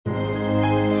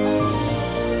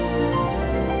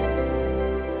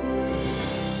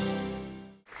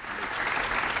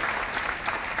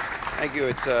Thank you.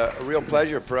 It's a real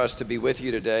pleasure for us to be with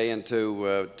you today and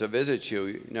to visit you.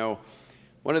 You know,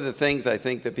 one of the things I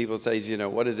think that people say is, you know,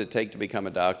 what does it take to become a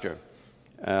doctor?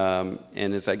 And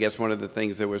it's, I guess, one of the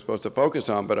things that we're supposed to focus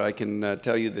on, but I can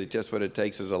tell you that just what it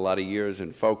takes is a lot of years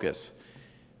and focus.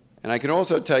 And I can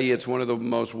also tell you it's one of the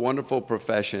most wonderful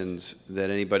professions that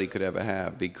anybody could ever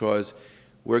have, because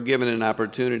we're given an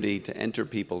opportunity to enter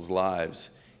people's lives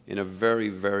in a very,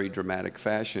 very dramatic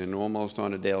fashion, almost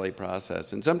on a daily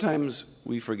process. And sometimes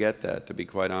we forget that, to be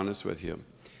quite honest with you.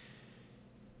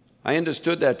 I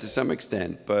understood that to some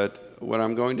extent, but what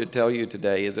I'm going to tell you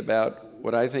today is about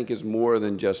what I think is more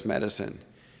than just medicine.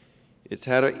 It's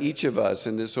how do each of us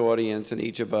in this audience and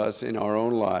each of us in our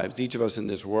own lives, each of us in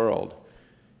this world,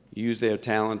 use their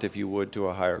talent, if you would, to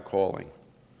a higher calling.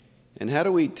 And how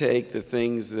do we take the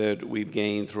things that we've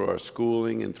gained through our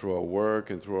schooling and through our work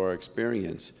and through our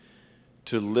experience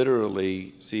to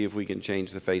literally see if we can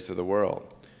change the face of the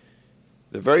world?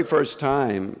 The very first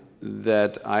time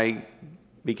that I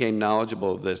became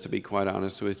knowledgeable of this, to be quite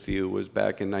honest with you, was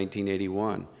back in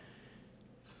 1981.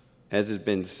 As has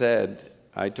been said,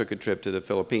 I took a trip to the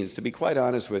Philippines. To be quite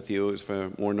honest with you, it was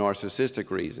for more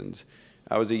narcissistic reasons.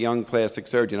 I was a young plastic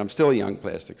surgeon. I'm still a young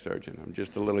plastic surgeon. I'm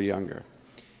just a little younger.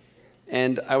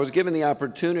 And I was given the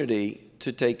opportunity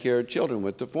to take care of children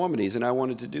with deformities, and I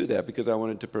wanted to do that because I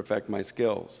wanted to perfect my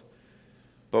skills.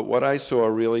 But what I saw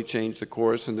really changed the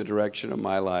course and the direction of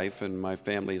my life and my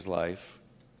family's life,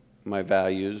 my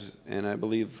values, and I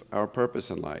believe our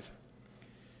purpose in life.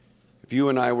 If you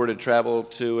and I were to travel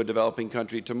to a developing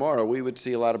country tomorrow, we would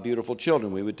see a lot of beautiful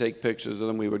children. We would take pictures of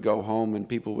them. We would go home, and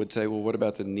people would say, well, what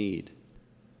about the need?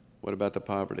 What about the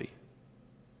poverty?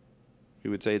 We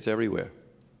would say it's everywhere.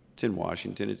 It's in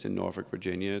Washington, it's in Norfolk,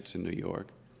 Virginia, it's in New York.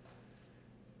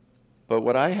 But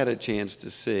what I had a chance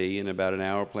to see in about an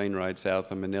hour plane ride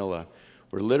south of Manila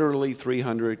were literally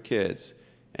 300 kids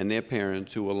and their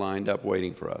parents who were lined up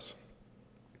waiting for us.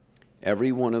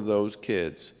 Every one of those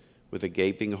kids with a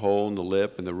gaping hole in the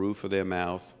lip and the roof of their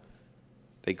mouth,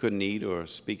 they couldn't eat or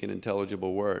speak an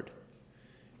intelligible word.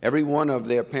 Every one of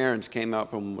their parents came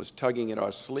up and was tugging at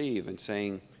our sleeve and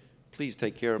saying, please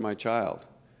take care of my child.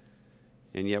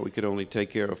 And yet we could only take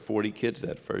care of 40 kids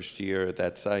that first year at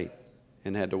that site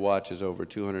and had to watch as over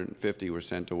 250 were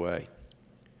sent away.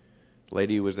 The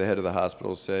lady who was the head of the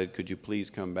hospital said, could you please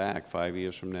come back 5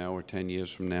 years from now or 10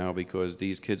 years from now, because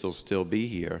these kids will still be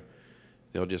here.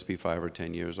 They'll just be 5 or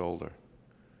 10 years older.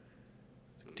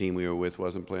 The team we were with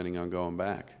wasn't planning on going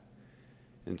back.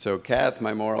 And so Kath,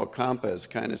 my moral compass,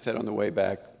 kind of said on the way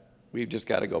back, we've just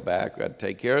got to go back, we've got to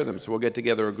take care of them. So we'll get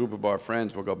together a group of our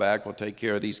friends, we'll go back, we'll take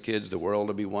care of these kids, the world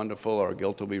will be wonderful, our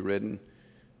guilt will be ridden,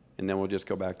 and then we'll just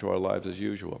go back to our lives as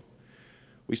usual.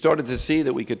 We started to see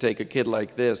that we could take a kid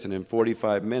like this, and in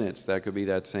 45 minutes, that could be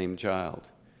that same child.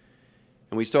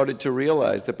 And we started to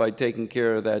realize that by taking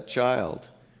care of that child,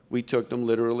 we took them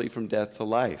literally from death to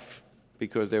life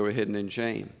because they were hidden in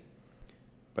shame.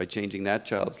 By changing that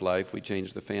child's life, we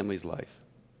changed the family's life.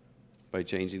 By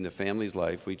changing the family's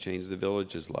life, we changed the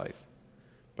village's life.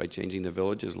 By changing the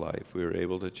village's life, we were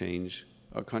able to change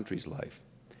our country's life.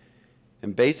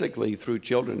 And basically, through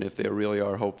children, if there really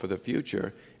are hope for the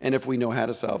future, and if we know how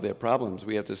to solve their problems,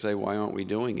 we have to say, why aren't we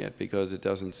doing it? Because it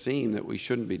doesn't seem that we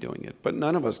shouldn't be doing it. But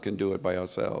none of us can do it by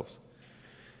ourselves.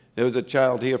 There was a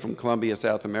child here from Colombia,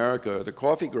 South America, the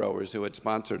coffee growers who had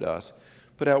sponsored us,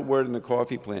 put out word in the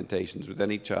coffee plantations with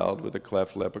any child with a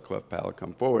cleft lip or cleft palate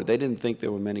come forward. They didn't think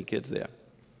there were many kids there.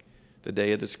 The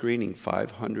day of the screening,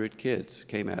 500 kids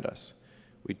came at us.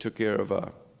 We took care of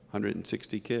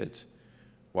 160 kids,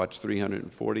 watched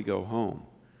 340 go home.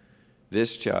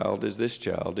 This child is this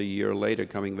child a year later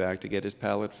coming back to get his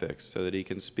palate fixed so that he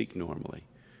can speak normally.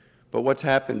 But what's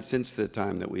happened since the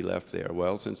time that we left there?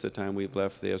 Well, since the time we've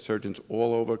left there, surgeons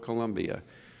all over Colombia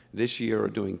this year are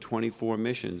doing 24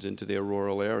 missions into their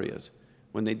rural areas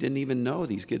when they didn't even know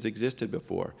these kids existed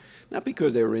before. Not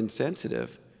because they were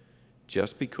insensitive,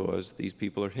 just because these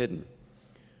people are hidden.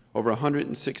 Over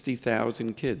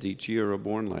 160,000 kids each year are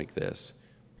born like this,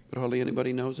 but hardly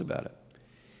anybody knows about it.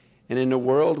 And in a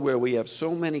world where we have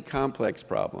so many complex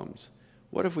problems,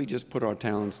 what if we just put our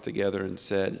talents together and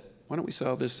said, why don't we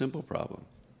solve this simple problem?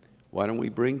 Why don't we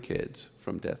bring kids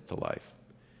from death to life?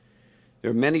 There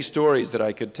are many stories that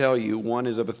I could tell you. One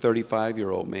is of a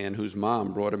 35-year-old man whose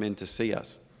mom brought him in to see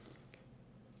us.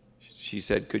 She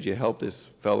said, could you help this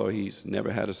fellow? He's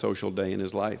never had a social day in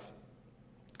his life.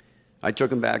 I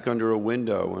took him back under a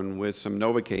window and with some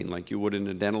Novocaine, like you would in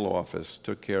a dental office,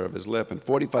 took care of his lip. And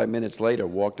 45 minutes later,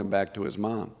 walked him back to his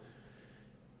mom.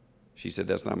 She said,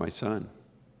 that's not my son.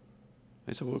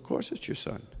 I said, well, of course it's your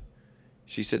son.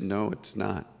 She said, no, it's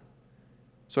not.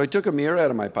 So I took a mirror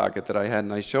out of my pocket that I had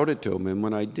and I showed it to him, and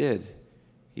when I did,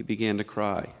 he began to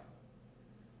cry.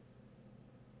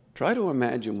 Try to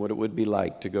imagine what it would be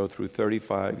like to go through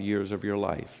 35 years of your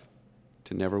life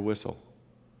to never whistle.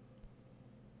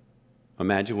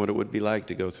 Imagine what it would be like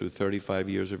to go through 35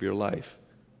 years of your life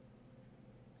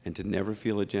and to never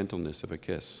feel the gentleness of a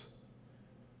kiss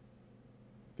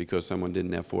because someone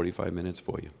didn't have 45 minutes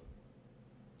for you.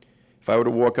 If I were to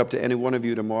walk up to any one of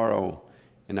you tomorrow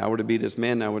and I were to be this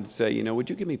man, I would say, would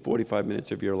you give me 45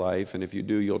 minutes of your life, and if you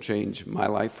do, you'll change my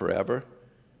life forever?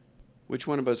 Which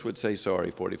one of us would say,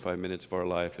 sorry, 45 minutes of our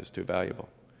life is too valuable?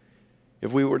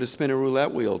 If we were to spin a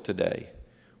roulette wheel today,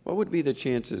 what would be the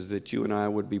chances that you and I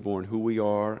would be born who we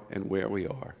are and where we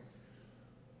are?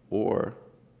 Or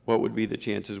what would be the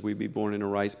chances we'd be born in a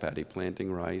rice paddy, planting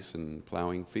rice and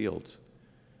plowing fields?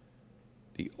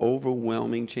 The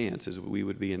overwhelming chance is we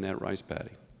would be in that rice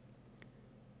paddy.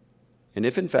 And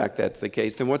if in fact that's the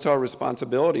case, then what's our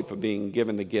responsibility for being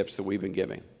given the gifts that we've been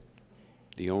giving?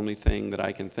 The only thing that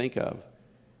I can think of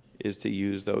is to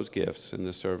use those gifts in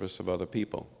the service of other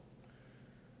people.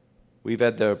 We've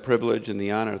had the privilege and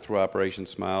the honor through Operation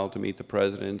Smile to meet the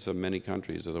presidents of many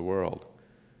countries of the world.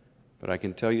 But I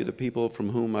can tell you the people from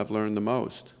whom I've learned the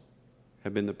most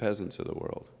have been the peasants of the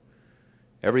world.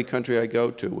 Every country I go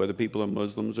to, whether people are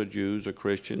Muslims or Jews or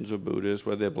Christians or Buddhists,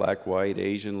 whether they're black, white,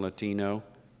 Asian, Latino,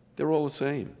 they're all the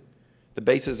same. The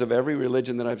basis of every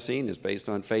religion that I've seen is based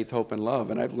on faith, hope, and love,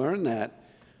 and I've learned that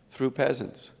through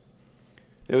peasants.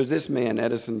 There was this man,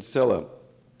 Edison Silla,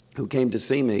 who came to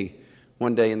see me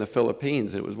one day in the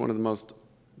Philippines, and it was one of the most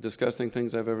disgusting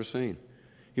things I've ever seen.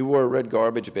 He wore a red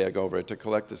garbage bag over it to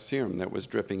collect the serum that was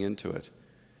dripping into it.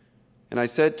 And I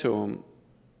said to him,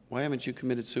 why haven't you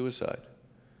committed suicide?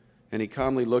 And he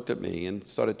calmly looked at me and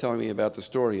started telling me about the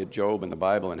story of Job in the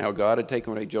Bible and how God had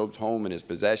taken away Job's home and his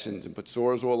possessions and put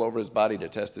sores all over his body to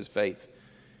test his faith.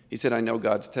 He said, I know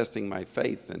God's testing my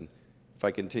faith, and if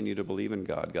I continue to believe in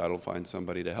God, God will find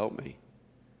somebody to help me.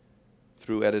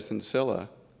 Through Edison Silla,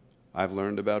 I've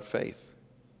learned about faith.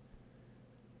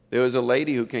 There was a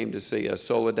lady who came to see us,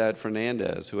 Soledad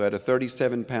Fernandez, who had a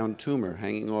 37-pound tumor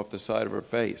hanging off the side of her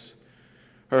face.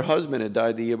 Her husband had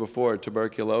died the year before of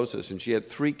tuberculosis, and she had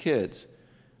 3 kids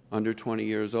under 20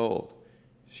 years old.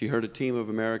 She heard a team of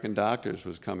American doctors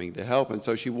was coming to help, and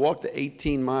so she walked the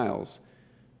 18 miles,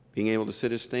 being able to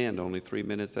sit or stand only 3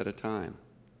 minutes at a time.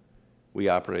 We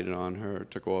operated on her,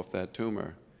 took off that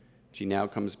tumor. She now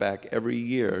comes back every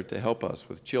year to help us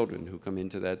with children who come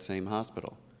into that same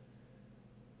hospital.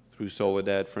 Through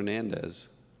Soledad Fernandez,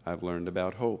 I've learned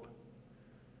about hope.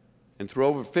 And through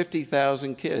over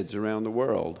 50,000 kids around the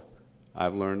world,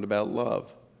 I've learned about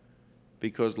love,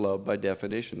 because love, by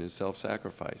definition, is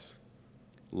self-sacrifice.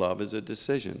 Love is a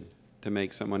decision to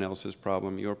make someone else's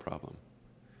problem your problem.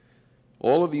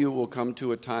 All of you will come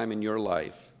to a time in your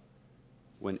life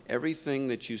when everything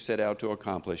that you set out to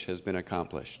accomplish has been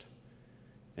accomplished.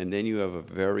 And then you have a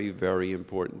very, very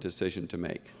important decision to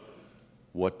make.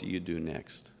 What do you do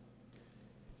next?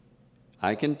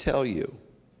 I can tell you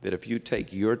that if you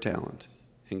take your talent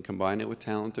and combine it with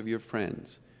talent of your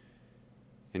friends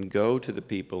and go to the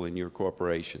people in your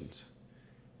corporations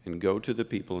and go to the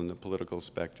people in the political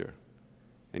spectrum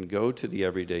and go to the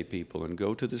everyday people and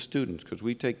go to the students, because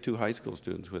we take 2 high school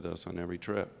students with us on every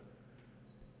trip,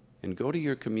 and go to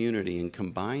your community and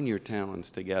combine your talents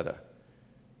together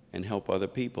and help other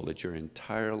people, that your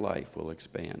entire life will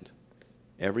expand.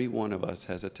 Every one of us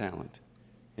has a talent.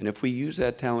 And if we use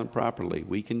that talent properly,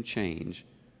 we can change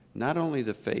not only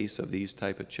the face of these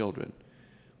type of children,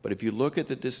 but if you look at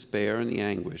the despair and the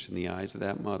anguish in the eyes of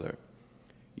that mother,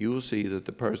 you will see that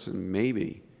the person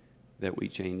maybe that we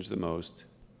change the most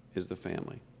is the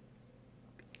family.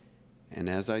 And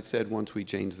as I said, once we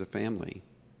change the family,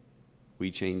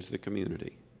 we change the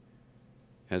community.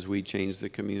 As we change the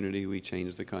community, we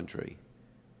change the country.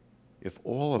 If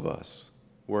all of us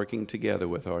working together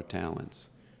with our talents,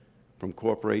 from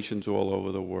corporations all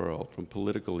over the world, from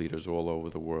political leaders all over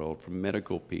the world, from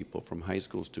medical people, from high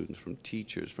school students, from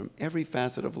teachers, from every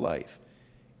facet of life,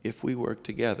 if we work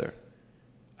together,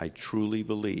 I truly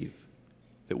believe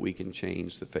that we can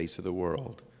change the face of the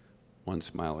world one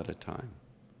smile at a time.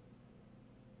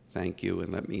 Thank you,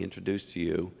 and let me introduce to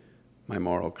you my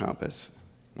moral compass,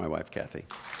 my wife, Kathy.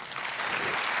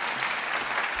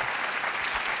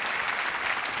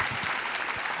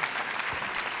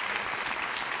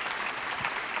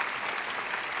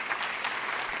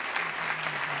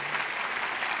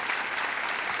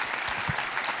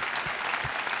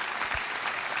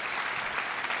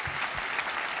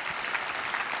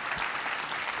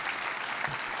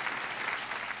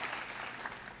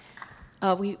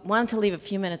 We wanted to leave a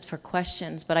few minutes for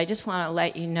questions, but I just want to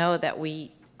let you know that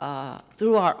we,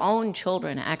 through our own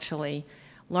children, actually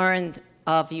learned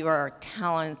of your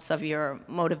talents, of your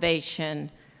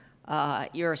motivation,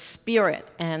 your spirit.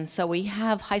 And so we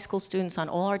have high school students on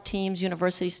all our teams,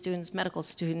 university students, medical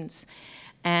students,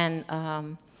 and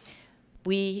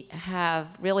we have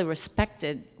really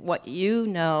respected what you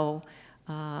know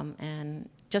and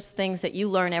just things that you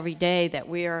learn every day that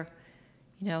we're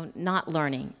not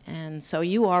learning. And so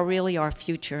you are really our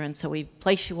future, and so we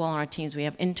place you all on our teams. We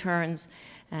have interns,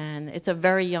 and it's a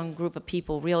very young group of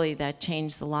people, really, that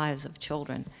change the lives of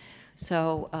children.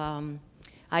 So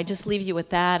I just leave you with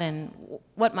that, and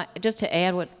just to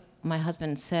add what my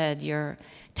husband said, your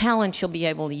talents you'll be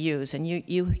able to use, and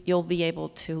you'll be able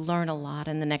to learn a lot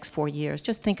in the next 4 years.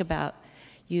 Just think about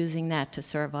using that to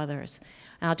serve others.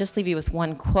 And I'll just leave you with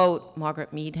one quote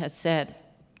Margaret Mead has said: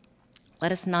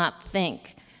 "Let us not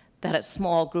think that a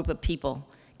small group of people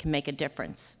can make a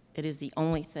difference. It is the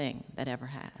only thing that ever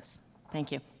has."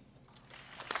 Thank you.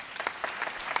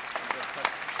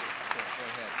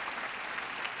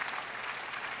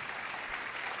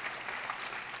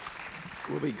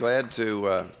 We'll be glad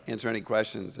to answer any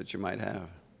questions that you might have.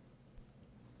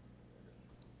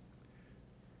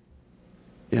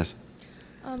 Yes?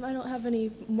 I don't have any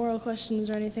moral questions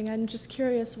or anything. I'm just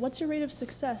curious, what's your rate of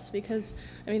success? Because,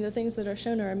 I mean, the things that are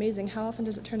shown are amazing. How often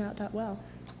does it turn out that well?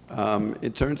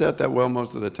 It turns out that well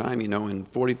most of the time. In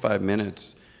 45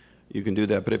 minutes you can do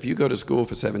that. But if you go to school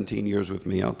for 17 years with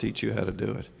me, I'll teach you how to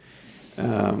do it.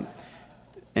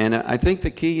 And I think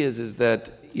the key is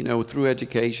that, through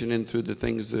education and through the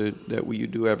things that you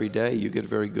do every day, you get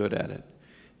very good at it.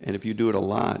 And if you do it a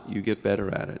lot, you get better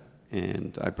at it.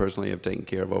 And I personally have taken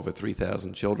care of over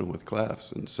 3,000 children with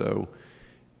clefts. And so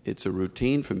it's a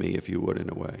routine for me, if you would, in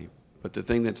a way. But the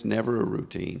thing that's never a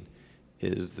routine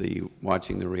is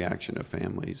watching the reaction of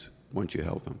families once you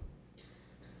help them.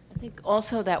 I think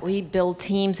also that we build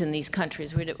teams in these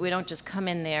countries. We don't just come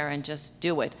in there and just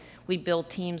do it. We build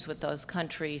teams with those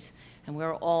countries, and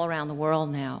we're all around the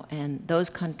world now. And those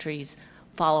countries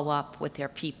follow up with their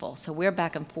people. So we're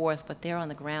back and forth, but they're on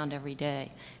the ground every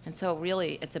day. And so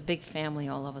really, it's a big family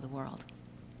all over the world.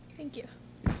 Thank you.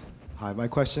 Hi, my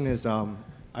question is,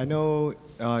 I know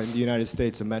in the United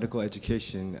States, medical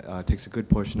education takes a good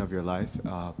portion of your life,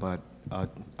 but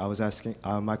I was asking,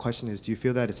 my question is, do you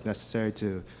feel that it's necessary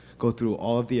to go through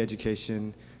all of the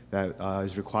education that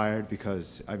is required?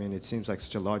 Because, I mean, it seems like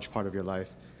such a large part of your life.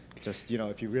 Just,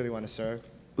 if you really want to serve.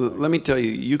 Let me tell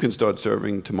you, you can start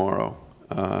serving tomorrow.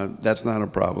 That's not a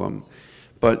problem.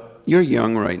 But you're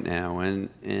young right now, and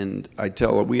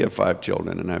we have 5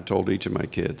 children, and I've told each of my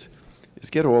kids, is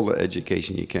get all the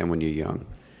education you can when you're young.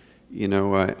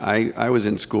 I was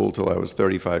in school till I was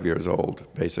 35 years old,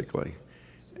 basically.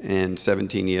 And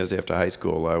 17 years after high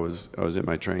school, I was in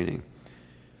my training.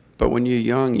 But when you're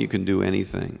young, you can do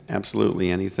anything, absolutely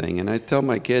anything. And I tell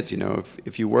my kids,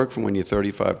 if you work from when you're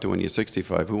 35 to when you're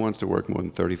 65, who wants to work more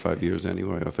than 35 years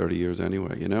anyway, or 30 years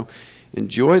anyway,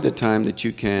 Enjoy the time that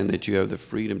you can, that you have the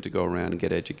freedom to go around and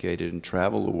get educated and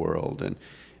travel the world. And,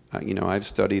 I've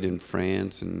studied in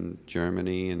France and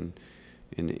Germany and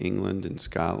in England and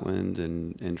Scotland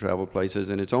and traveled places,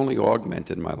 and it's only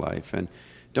augmented my life. And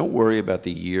don't worry about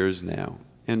the years now.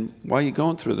 And while you're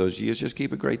going through those years, just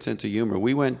keep a great sense of humor.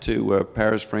 We went to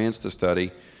Paris, France to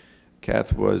study.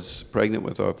 Kath was pregnant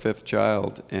with our 5th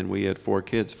child, and we had 4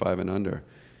 kids, 5 and under.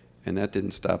 And that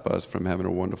didn't stop us from having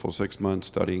a wonderful 6 months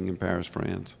studying in Paris,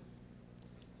 France.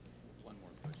 One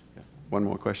more question. Yeah. One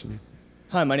more question.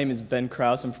 Hi, my name is Ben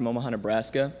Krause. I'm from Omaha,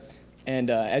 Nebraska. And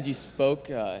as you spoke,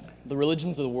 the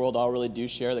religions of the world all really do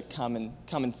share the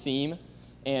common theme.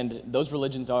 And those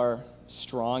religions are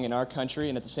strong in our country,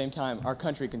 and at the same time, our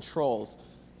country controls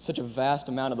such a vast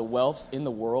amount of the wealth in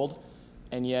the world,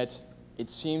 and yet it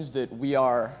seems that we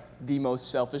are the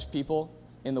most selfish people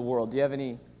in the world. Do you have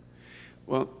any?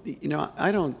 Well,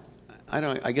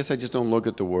 I guess I just don't look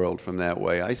at the world from that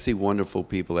way. I see wonderful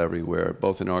people everywhere,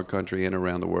 both in our country and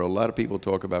around the world. A lot of people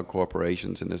talk about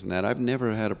corporations and this and that. I've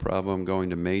never had a problem going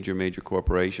to major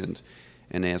corporations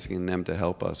and asking them to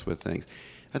help us with things.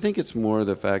 I think it's more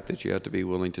the fact that you have to be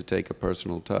willing to take a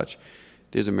personal touch.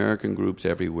 There's American groups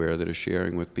everywhere that are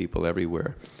sharing with people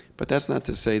everywhere. But that's not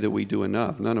to say that we do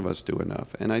enough. None of us do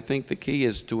enough. And I think the key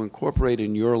is to incorporate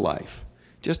in your life,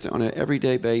 just on an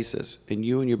everyday basis, in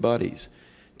you and your buddies,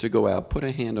 to go out, put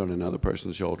a hand on another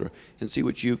person's shoulder, and see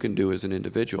what you can do as an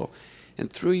individual.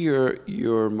 And through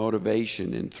your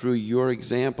motivation and through your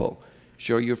example,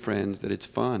 show your friends that it's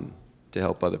fun to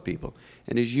help other people.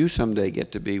 And as you someday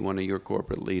get to be one of your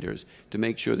corporate leaders, to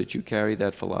make sure that you carry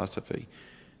that philosophy,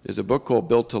 There's a book called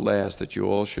Built to Last that you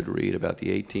all should read about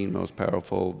the 18 most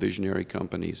powerful visionary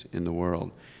companies in the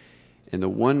world. And the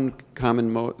one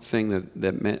common thing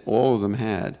that meant all of them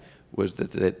had was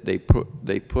that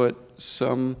they put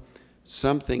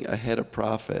something ahead of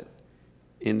profit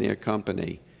in their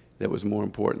company that was more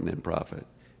important than profit,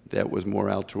 that was more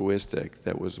altruistic,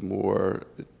 that was more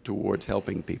towards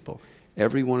helping people.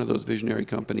 Every one of those visionary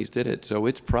companies did it. So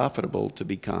it's profitable to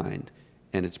be kind,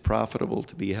 and it's profitable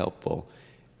to be helpful.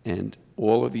 And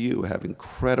all of you have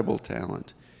incredible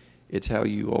talent. It's how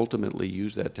you ultimately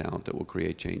use that talent that will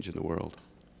create change in the world.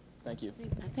 Thank you.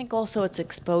 I think also it's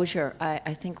exposure.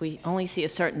 I think we only see a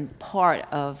certain part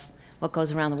of what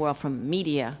goes around the world from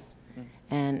media.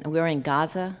 And we're in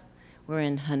Gaza, we're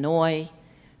in Hanoi.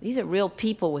 These are real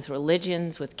people with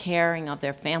religions, with caring of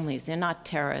their families. They're not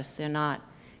terrorists, they're not.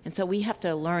 And so we have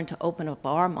to learn to open up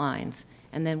our minds,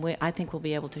 and then I think we'll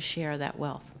be able to share that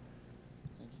wealth.